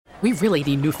We really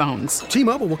need new phones.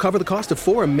 T-Mobile will cover the cost of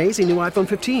 4 amazing new iPhone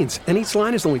 15s, and each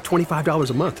line is only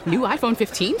 $25 a month. New iPhone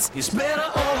 15s? It's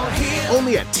better over here.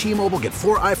 Only at T-Mobile, get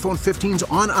 4 iPhone 15s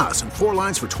on us and 4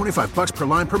 lines for $25 per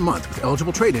line per month with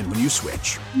eligible trade-in when you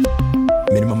switch.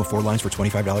 Minimum of 4 lines for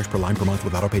 $25 per line per month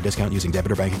with autopay discount using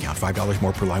debit or bank account. $5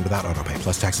 more per line without autopay,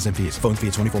 plus taxes and fees. Phone fee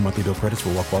at 24 monthly bill credits for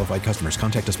well-qualified customers.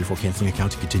 Contact us before canceling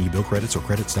account to continue bill credits or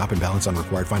credit stop and balance on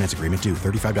required finance agreement due.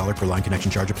 $35 per line connection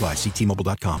charge applies. See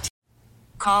T-Mobile.com.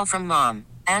 Call from mom.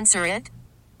 Answer it.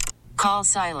 Call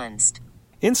silenced.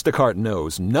 Instacart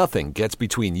knows nothing gets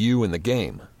between you and the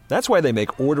game. That's why they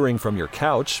make ordering from your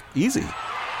couch easy.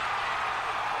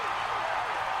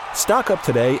 Stock up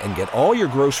today and get all your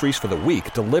groceries for the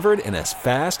week delivered in as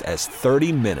fast as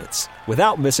 30 minutes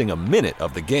without missing a minute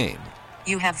of the game.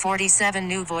 You have 47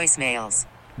 new voicemails.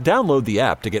 Download the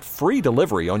app to get free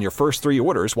delivery on your first 3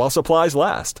 orders while supplies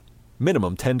last.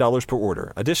 Minimum $10 per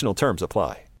order. Additional terms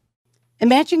apply.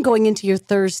 Imagine going into your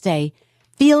Thursday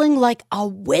feeling like a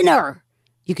winner.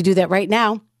 You could do that right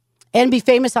now and be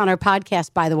famous on our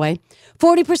podcast, by the way.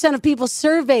 40% of people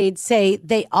surveyed say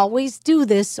they always do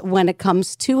this when it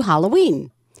comes to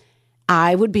Halloween.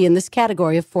 I would be in this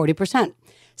category of 40%.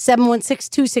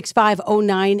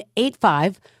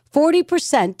 716-265-0985.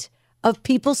 40% of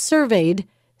people surveyed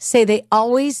say they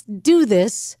always do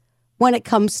this when it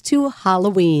comes to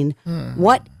Halloween.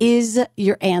 What is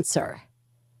your answer?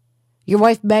 Your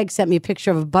wife, Meg, sent me a picture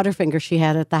of a Butterfinger she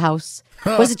had at the house.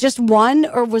 Was it just one,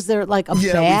 or was there like a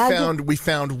bag? We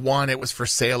found one. It was for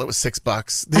sale. It was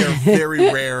 $6. They're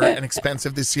very rare and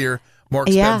expensive this year. More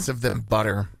expensive than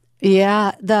butter.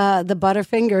 Yeah, the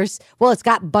Butterfingers. Well, it's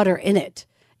got butter in it.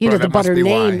 You know, the butter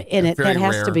name in it. That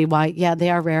has to be why. Yeah, they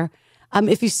are rare.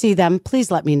 If you see them, please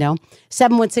let me know.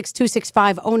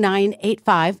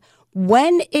 716-265-0985.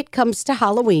 When it comes to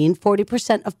Halloween,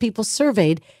 40% of people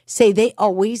surveyed say they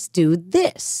always do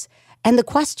this. And the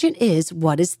question is,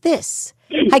 what is this?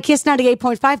 Hi, Kiss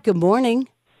 98.5. Good morning.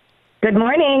 Good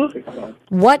morning.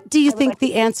 What do you think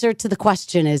the answer to the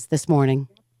question is this morning?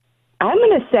 I'm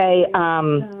going to say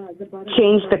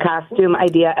change the costume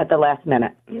idea at the last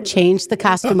minute. Change the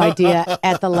costume idea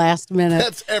at the last minute.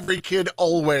 That's every kid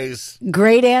always.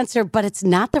 Great answer, but it's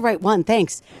not the right one.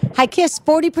 Thanks. Hi, Kiss.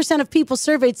 40% of people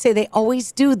surveyed say they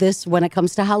always do this when it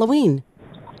comes to Halloween.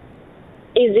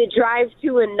 Is it drive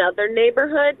to another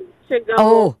neighborhood to go?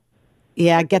 Oh,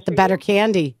 yeah, get the better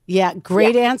candy. Yeah,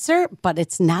 great answer, but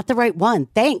it's not the right one.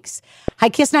 Thanks. Hi,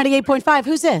 Kiss 98.5.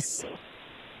 Who's this?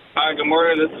 Hi, good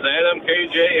morning. This is Adam,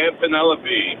 KJ, and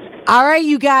Penelope. All right,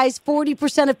 you guys,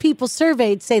 40% of people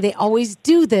surveyed say they always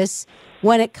do this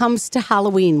when it comes to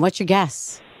Halloween. What's your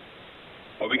guess?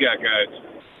 What we got, guys?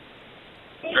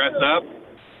 Dress up?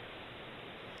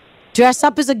 Dress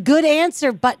up is a good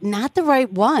answer, but not the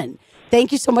right one.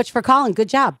 Thank you so much for calling. Good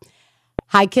job.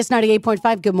 Hi, Kiss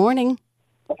 98.5. Good morning.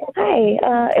 Hi,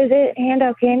 is it hand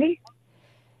out candy?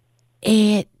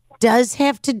 It does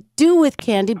have to do with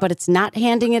candy, but it's not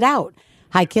handing it out.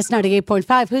 Hi, Kiss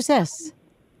 98.5. Who's this?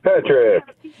 Patrick.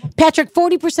 Patrick,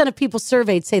 40% of people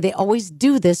surveyed say they always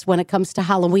do this when it comes to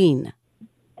Halloween.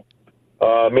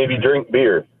 Maybe drink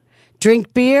beer.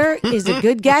 Drink beer is a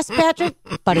good guess, Patrick,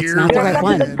 but it's not the right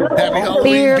one.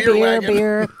 Beer.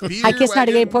 Hi, Kiss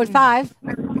 98.5.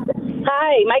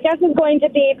 Hi, my guess is going to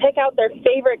be pick out their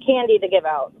favorite candy to give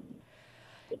out.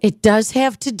 It does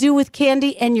have to do with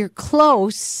candy, and you're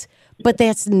close, but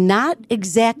that's not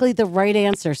exactly the right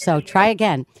answer. So try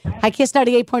again. Hi, Kiss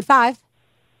 98.5.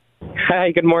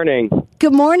 Hi, good morning.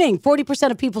 Good morning.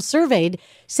 40% of people surveyed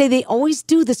say they always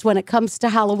do this when it comes to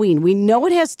Halloween. We know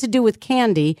it has to do with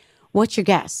candy. What's your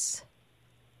guess?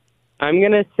 I'm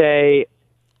going to say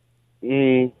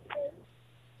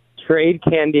trade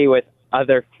candy with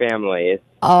other families.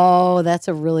 Oh, that's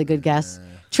a really good guess.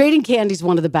 Trading candy is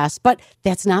one of the best, but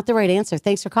that's not the right answer.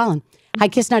 Thanks for calling. Hi,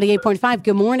 Kiss 98.5.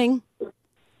 Good morning.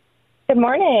 Good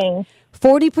morning.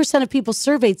 40% of people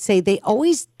surveyed say they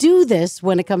always do this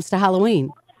when it comes to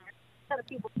Halloween. What's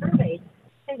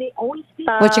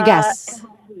your guess?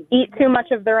 Eat too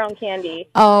much of their own candy.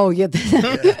 Oh, yeah.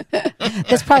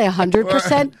 That's probably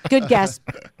 100% good guess,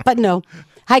 but no.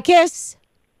 Hi, Kiss.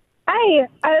 Hi.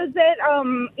 Is it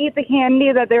eat the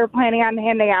candy that they were planning on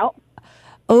handing out?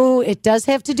 Oh, it does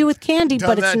have to do with candy,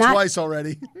 but it's not twice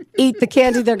already. Eat the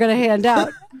candy they're going to hand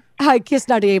out. Hi, Kiss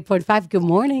 98.5. Good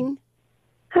morning.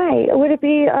 Hi. Would it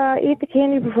be eat the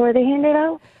candy before they hand it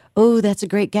out? Oh, that's a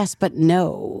great guess, but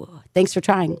no. Thanks for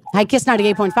trying. Hi, Kiss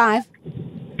 98.5. Hi,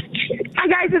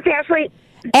 guys. It's Ashley.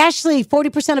 Ashley,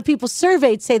 40% of people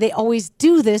surveyed say they always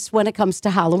do this when it comes to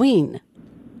Halloween.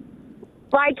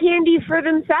 Buy candy for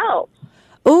themselves.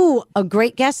 Ooh, a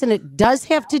great guess, and it does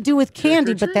have to do with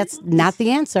candy, but that's not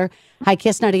the answer. Hi,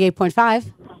 Kiss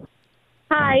 98.5.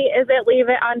 Hi, is it leave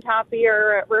it on top of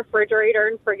your refrigerator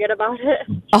and forget about it?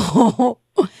 Oh,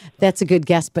 that's a good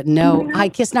guess, but no. Hi,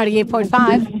 Kiss 98.5.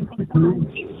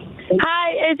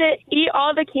 Hi, is it eat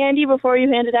all the candy before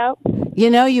you hand it out? You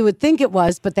know, you would think it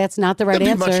was, but that's not the right That'd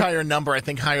be a answer. much higher number, I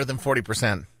think higher than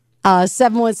 40%.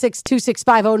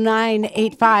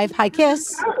 716-265-0985. Hi,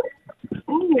 Kiss.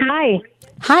 Hi.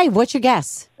 Hi, what's your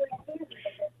guess?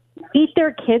 Eat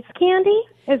their kids' candy?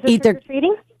 Is it Eat their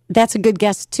trick-or-treating? That's a good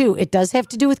guess, too. It does have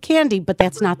to do with candy, but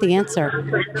that's not the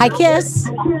answer. Hi, Kiss.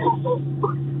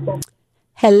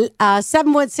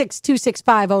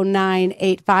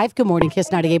 716-265-0985. Good morning, Kiss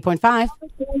 98.5.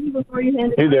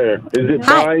 Hey there. Is it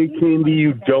buy candy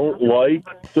you don't like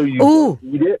so you don't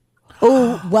eat it?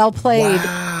 Ooh, well played.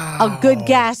 A good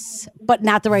guess, but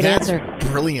not the right answer.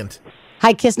 Brilliant.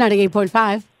 Hi, Kiss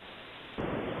 98.5.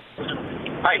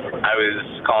 Hi, I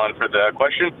was calling for the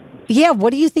question. Yeah, what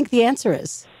do you think the answer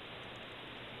is?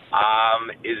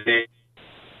 Is it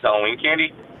Halloween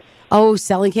candy? Oh,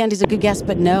 selling candy is a good guess,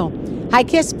 but no. Hi,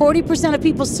 Kiss. 40% of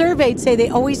people surveyed say they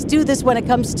always do this when it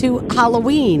comes to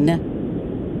Halloween.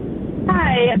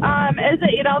 Hi, is it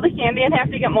eat all the candy and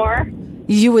have to get more?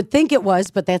 You would think it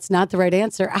was, but that's not the right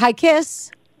answer. Hi,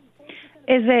 Kiss.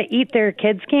 Is it eat their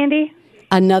kids' candy?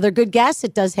 Another good guess.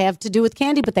 It does have to do with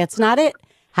candy, but that's not it.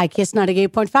 Hi, Kiss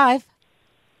 98.5.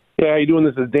 Yeah, how you doing?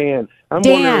 This is Dan. I'm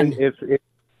Dan. wondering if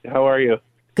how are you?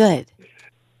 Good.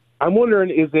 I'm wondering,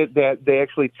 is it that they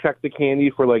actually check the candy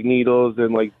for like needles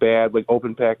and like bad, like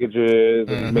open packages?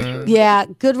 And make sure- Yeah,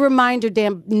 good reminder,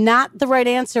 Dan. Not the right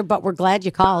answer, but we're glad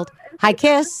you called. Hi,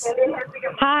 Kiss.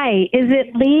 Hi. Is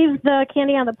it leave the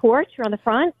candy on the porch or on the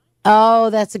front? Oh,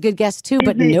 that's a good guess, too,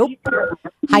 but nope.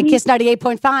 Hi, Kiss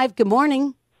 98.5. Good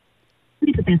morning.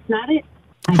 That's not it.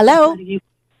 Hello?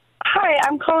 Hi,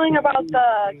 I'm calling about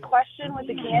the question with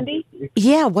the candy.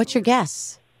 Yeah, what's your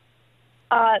guess?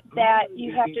 That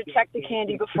you have to check the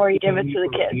candy before you give it to the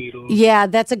kids. Yeah,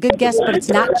 that's a good guess, but it's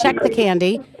not check the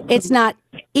candy. It's not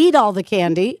eat all the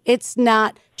candy. It's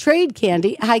not trade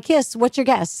candy. Hi, Kiss. What's your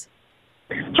guess?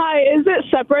 Hi, is it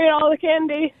separate all the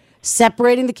candy?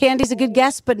 Separating the candy is a good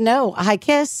guess, but no. Hi,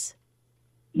 Kiss.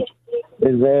 Is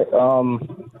it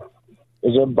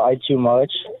buy too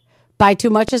much? Buy too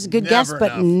much is a good guess,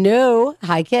 but no.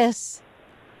 Hi, Kiss.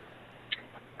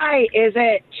 Hi, is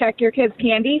it check your kids'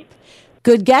 candy?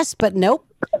 Good guess, but nope.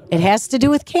 It has to do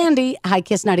with candy. Hi,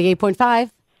 Kiss 98.5.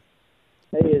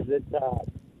 Hey, is it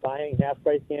buying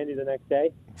half-price candy the next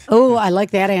day? Oh, I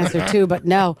like that answer, too, but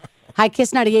no. Hi,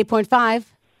 Kiss 98.5.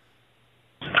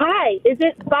 Hi, is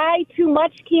it buy too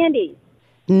much candy?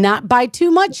 Not buy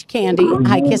too much candy.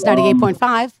 Hi, Kiss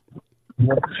 98.5.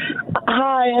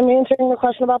 Hi, I'm answering the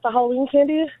question about the Halloween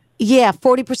candy. Yeah,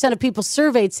 40% of people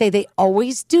surveyed say they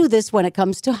always do this when it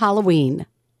comes to Halloween.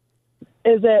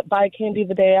 Is it buy candy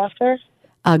the day after?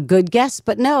 A good guess,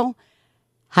 but no.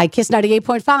 Hi, Kiss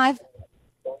 98.5.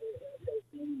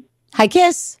 Hi,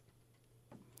 Kiss.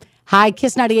 Hi,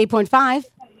 Kiss 98.5.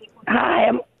 Hi,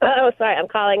 I'm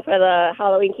calling for the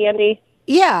Halloween candy.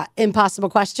 Yeah, impossible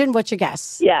question. What's your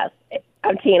guess? Yes,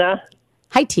 I'm Tina.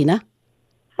 Hi, Tina.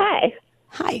 Hi.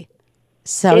 Hi.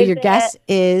 So your guess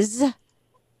is?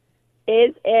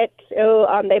 Is it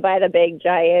they buy the big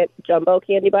giant jumbo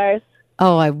candy bars?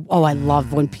 Oh, I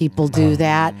love when people do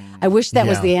that. I wish that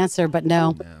was the answer, but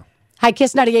no. Hi,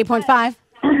 Kiss 98.5.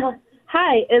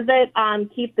 Hi, is it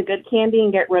keep the good candy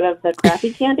and get rid of the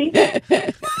crappy candy?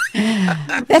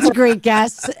 That's a great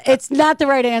guess. It's not the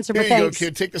right answer, but Here you thanks. go,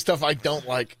 kid. Take the stuff I don't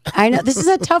like. I know. This is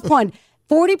a tough one.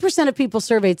 40% of people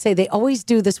surveyed say they always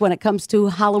do this when it comes to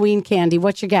Halloween candy.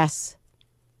 What's your guess?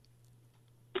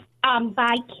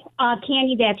 Buy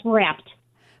candy that's wrapped.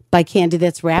 Buy candy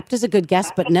that's wrapped is a good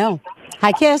guess, but no.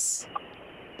 Hi, Kiss.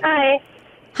 Hi.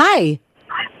 Hi.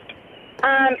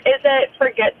 Is it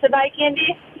forget to buy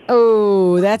candy?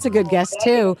 Oh, that's a good guess,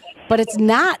 too. But it's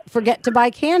not forget to buy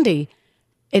candy.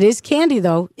 It is candy,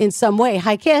 though, in some way.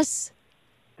 Hi, Kiss.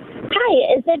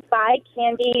 Hi, is it buy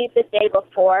candy the day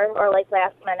before or like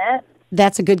last minute?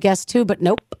 That's a good guess, too, but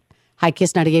nope. Hi,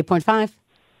 Kiss 98.5.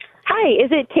 Hi,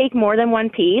 is it take more than one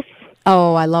piece?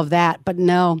 Oh, I love that, but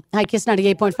no. Hi, Kiss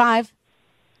 98.5.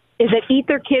 Is it eat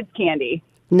their kids' candy?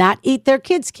 Not eat their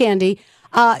kids' candy.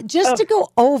 To go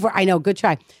over, I know, good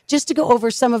try. Just to go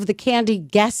over some of the candy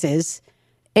guesses,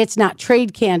 it's not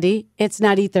trade candy. It's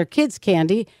not eat their kids'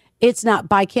 candy. It's not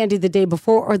buy candy the day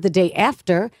before or the day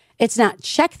after. It's not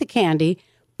check the candy,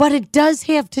 but it does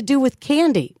have to do with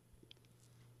candy.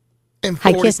 And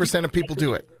 40% of people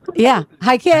do it. Yeah.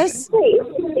 Hi, Kiss.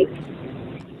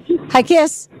 Hi,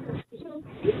 Kiss.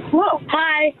 Whoa.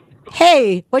 Hi.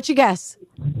 Hey, what's your guess?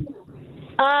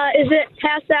 Is it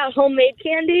pass out homemade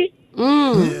candy?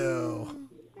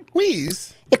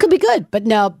 Wheeze. It could be good, but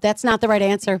no, that's not the right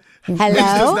answer. Wheeze does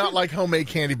Hello? not like homemade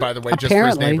candy, by the way, just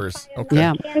Apparently. for his neighbors. Okay.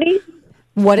 Yeah. Candy?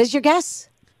 What is your guess?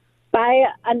 Buy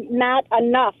not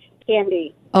enough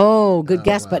candy. Oh, good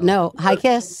guess, but no. Hi,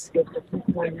 Kiss.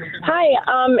 Hi,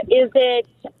 is it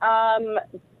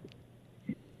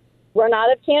run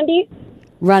out of candy?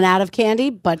 Run out of candy,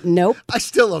 but nope. I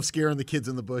still love scaring the kids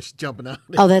in the bush jumping out.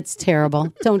 Oh, that's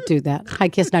terrible. Don't do that. Hi,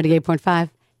 Kiss 98.5.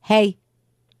 Hey.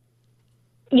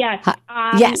 Yes.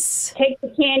 Yes. Take the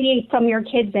candy from your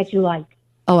kids that you like.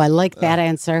 Oh, I like that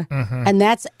answer. And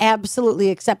that's absolutely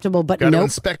acceptable, but Got to nope.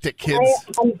 inspect it, kids.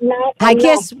 Hi,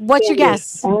 Kiss. What's your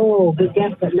guess? Oh, good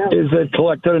guess, but no. Is it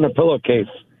collected in a pillowcase?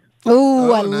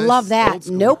 Ooh, I nice. love that.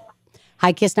 Nope.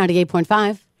 Hi, Kiss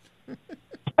 98.5.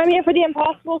 I'm here for the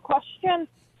impossible question.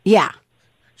 Yeah.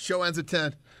 Show ends at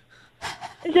 10.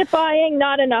 Is it buying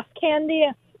not enough candy?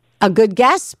 A good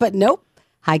guess, but nope.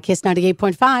 Hi, Kiss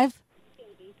 98.5.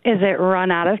 Is it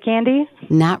run out of candy?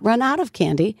 Not run out of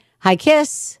candy. Hi,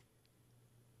 Kiss.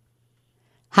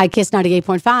 Hi, Kiss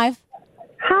 98.5.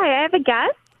 Hi, I have a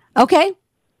guess. Okay.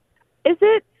 Is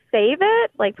it save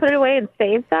it? Like put it away and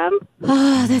save them?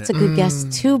 Oh, that's a good guess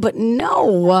too, but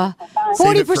no.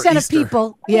 40% of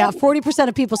people, 40%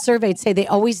 of people surveyed say they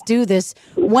always do this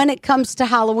when it comes to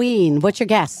Halloween. What's your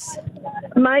guess?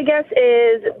 My guess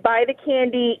is buy the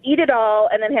candy, eat it all,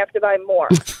 and then have to buy more.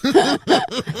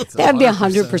 That'd be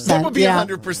 100%. That would be yeah.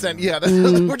 100%. Yeah,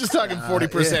 we're just talking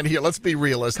 40% here. Let's be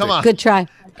realistic. Come on. Good try.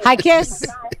 Hi, Kiss.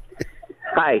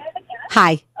 Hi.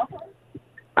 Hi.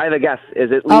 I have a guess.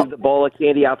 Is it leave the bowl of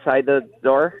candy outside the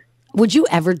door? Would you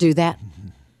ever do that?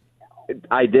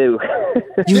 I do.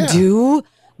 You do?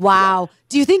 Wow.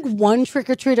 Do you think one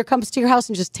trick-or-treater comes to your house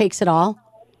and just takes it all?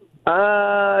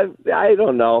 I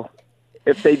don't know.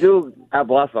 If they do, God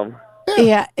bless them.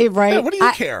 Yeah, right. Yeah, what do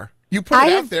you care? You put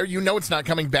it out there. You know it's not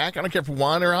coming back. I don't care if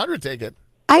 1 or 100 take it.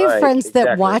 I have friends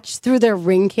that watch through their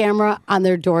Ring camera on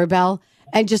their doorbell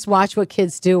and just watch what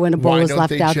kids do when a bowl is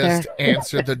left out there. Why don't they just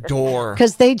answer the door?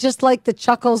 Because they just like the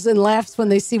chuckles and laughs when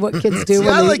they see what kids do.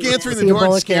 I like answering the door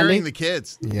and scaring the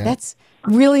kids. Yeah. That's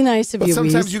really nice of But you.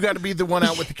 sometimes Reese. you got to be the one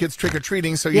out with the kids trick or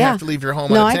treating, so you Yeah. have to leave your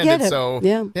home No, I unattended. get it. So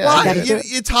Yeah. Why? Gotta do it.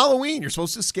 It's Halloween. You're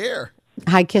supposed to scare.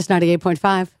 Hi, Kiss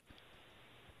 98.5.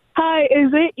 Hi,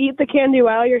 is it eat the candy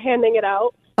while you're handing it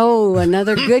out? Oh,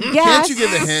 another good guess. Can't you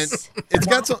give a hint? It's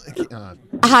got some.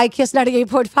 Hi, Kiss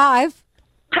 98.5.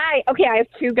 Hi. Okay, I have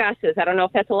 2 guesses. I don't know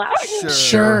if that's allowed.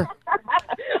 Sure.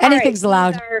 Anything's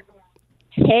allowed. Either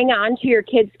hang on to your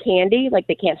kids' candy, like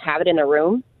they can't have it in their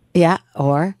room. Yeah,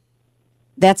 or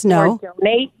that's no. Or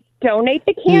donate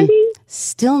the candy.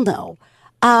 Still no.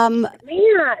 Man.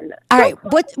 All right.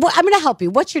 What? I'm going to help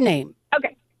you. What's your name?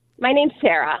 Okay. My name's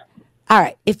Sarah. All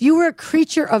right. If you were a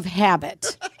creature of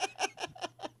habit,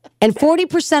 and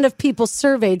 40% of people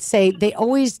surveyed say they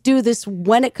always do this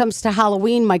when it comes to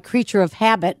Halloween, my creature of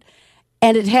habit,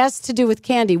 and it has to do with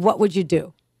candy, what would you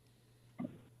do?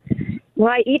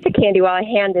 Well, I eat the candy while I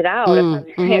hand it out.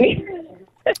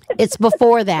 It's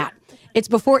before that. It's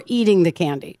before eating the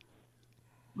candy.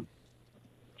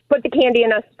 Put the candy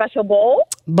in a special bowl?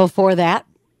 Before that.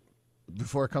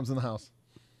 Before it comes in the house.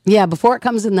 Yeah, before it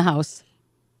comes in the house.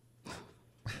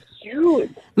 Shoot.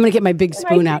 I'm going to get my big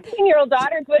spoon my out. 16-year-old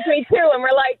daughter's with me, too, and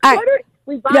we're like, All right.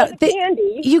 we buy the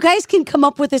candy. You guys can come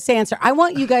up with this answer. I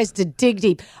want you guys to dig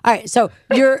deep. All right, so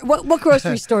what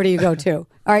grocery store do you go to? All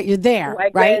right, you're there,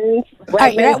 right? All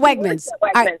right, you're at Wegmans. All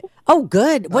right. Oh,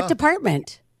 good. What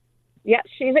department? Yeah,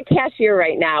 she's a cashier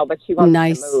right now, but she wants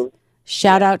Nice. to move.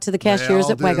 Shout out to the cashiers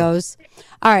all at do. Weggos.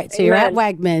 All right, so you're at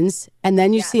Amen. Wegmans, and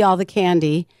then you see all the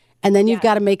candy, and then you've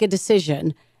got to make a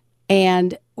decision.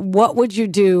 And what would you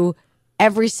do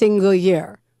every single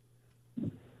year?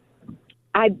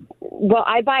 I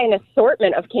buy an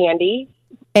assortment of candy.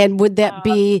 And would that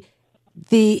be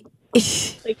the...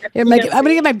 I'm going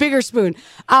to get my bigger spoon.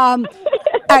 All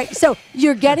right, so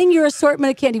you're getting your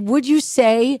assortment of candy. Would you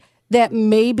say that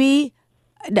maybe...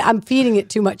 I'm feeding it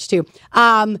too much, too.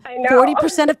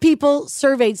 40% of people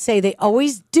surveyed say they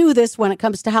always do this when it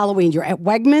comes to Halloween. You're at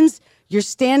Wegmans, you're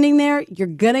standing there, you're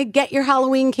going to get your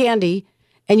Halloween candy,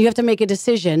 and you have to make a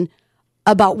decision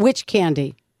about which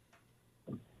candy.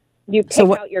 You pick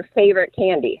out your favorite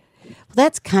candy. Well,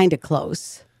 that's kind of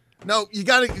close. No, you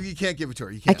can't give it to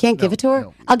her. I can't give it to her?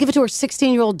 I'll give it to her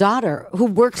 16-year-old daughter who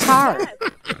works hard.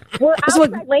 We're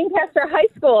outside Lancaster High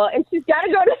School, and she's got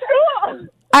to go to school.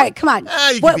 All right, come on.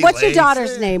 you can be What's your late.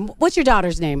 daughter's name? What's your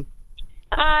daughter's name?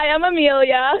 Hi, I'm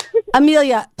Amelia.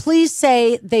 Amelia, please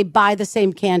say they buy the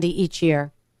same candy each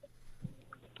year.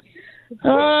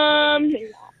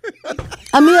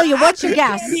 Amelia, what's your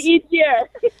guess? Each year.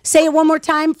 Say it one more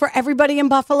time for everybody in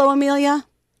Buffalo, Amelia.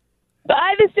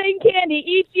 Buy the same candy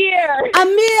each year.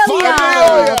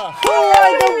 Amelia! For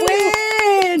the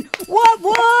win! What?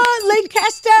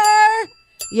 Lancaster!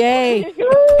 Yay.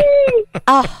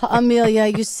 Oh, Amelia,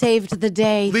 you saved the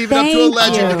day. Leave it up to a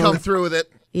legend to come through with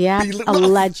it. Yeah, a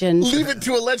legend. Leave it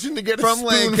to a legend to get from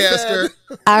Lancaster.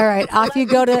 All right, off you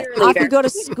go to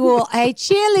school. Hey,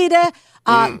 cheerleader.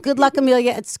 Good luck,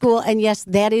 Amelia, at school. And yes,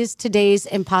 that is today's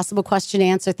impossible question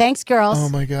answer. Thanks, girls. Oh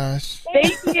my gosh.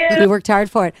 Thank you. We worked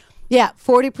hard for it. Yeah,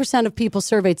 40% of people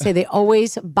surveyed say they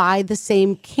always buy the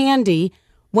same candy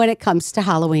when it comes to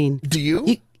Halloween. Do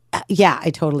you? Yeah, I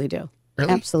totally do.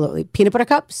 Really? Absolutely. Peanut butter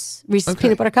cups, Reese's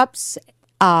peanut butter cups.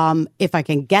 If I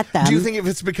can get them. Do you think if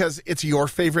it's because it's your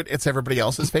favorite, it's everybody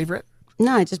else's favorite?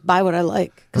 No, I just buy what I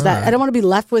like because I don't want to be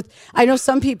left with. I know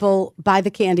some people buy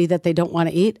the candy that they don't want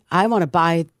to eat. I want to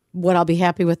buy what I'll be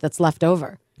happy with that's left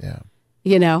over. Yeah.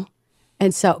 You know?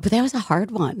 And so, but that was a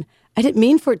hard one. I didn't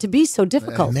mean for it to be so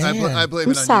difficult. I blame I'm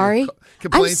it on sorry. you.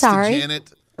 Complaints I'm sorry. to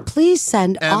Janet. Please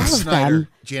send M. all of Snyder. them.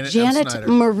 Janet Janet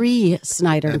Marie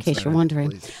Snyder, in case you're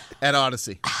wondering. Please. At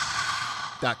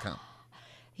Odyssey.com.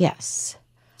 Yes.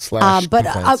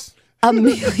 /complaints.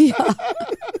 Amelia.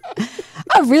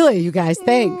 Oh, really, you guys?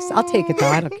 Thanks. I'll take it, though.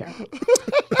 I don't care.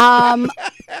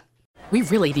 We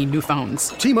really need new phones.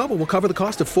 T-Mobile will cover the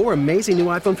cost of 4 amazing new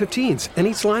iPhone 15s, and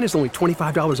each line is only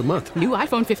 $25 a month. New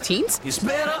iPhone 15s? It's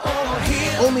better over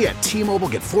here. Only at T-Mobile,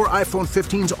 get 4 iPhone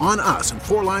 15s on us and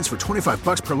 4 lines for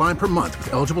 $25 per line per month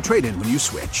with eligible trade-in when you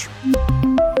switch.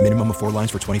 Minimum of 4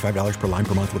 lines for $25 per line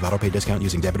per month with autopay discount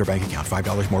using debit or bank account.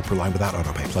 $5 more per line without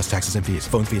autopay, plus taxes and fees.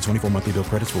 Phone fee at 24 monthly bill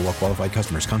credits for well-qualified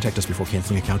customers. Contact us before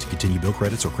canceling account to continue bill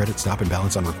credits or credit stop and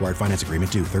balance on required finance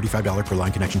agreement due. $35 per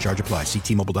line connection charge applies. See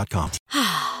T-Mobile.com.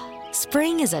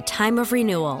 Spring is a time of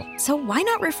renewal, so why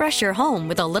not refresh your home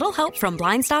with a little help from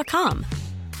Blinds.com?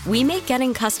 We make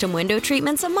getting custom window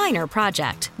treatments a minor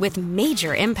project with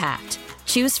major impact.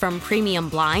 Choose from premium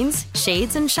blinds,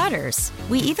 shades, and shutters.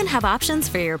 We even have options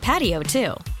for your patio,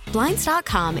 too.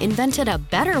 Blinds.com invented a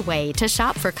better way to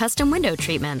shop for custom window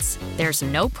treatments. There's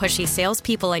no pushy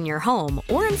salespeople in your home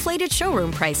or inflated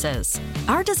showroom prices.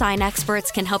 Our design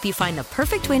experts can help you find the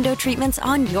perfect window treatments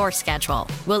on your schedule.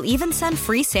 We'll even send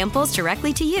free samples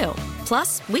directly to you.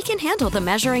 Plus, we can handle the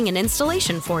measuring and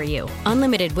installation for you.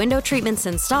 Unlimited window treatments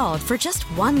installed for just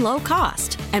one low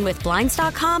cost. And with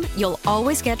Blinds.com, you'll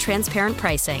always get transparent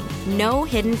pricing. No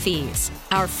hidden fees.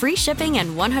 Our free shipping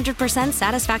and 100%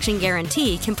 satisfaction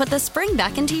guarantee can put the spring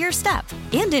back into your step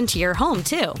and into your home,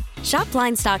 too. Shop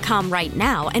Blinds.com right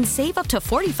now and save up to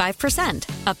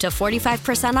 45%. Up to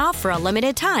 45% off for a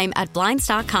limited time at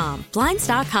Blinds.com.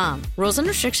 Blinds.com. Rules and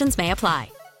restrictions may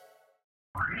apply.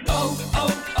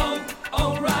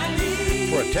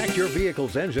 Protect your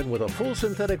vehicle's engine with a full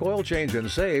synthetic oil change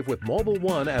and save with Mobil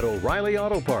 1 at O'Reilly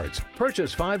Auto Parts.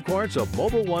 Purchase 5 quarts of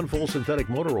Mobil 1 full synthetic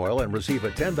motor oil and receive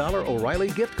a $10 O'Reilly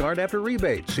gift card after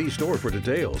rebate. See store for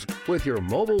details. With your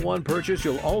Mobil 1 purchase,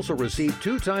 you'll also receive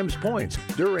 2 times points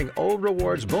during O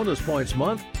Rewards Bonus Points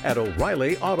Month at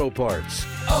O'Reilly Auto Parts.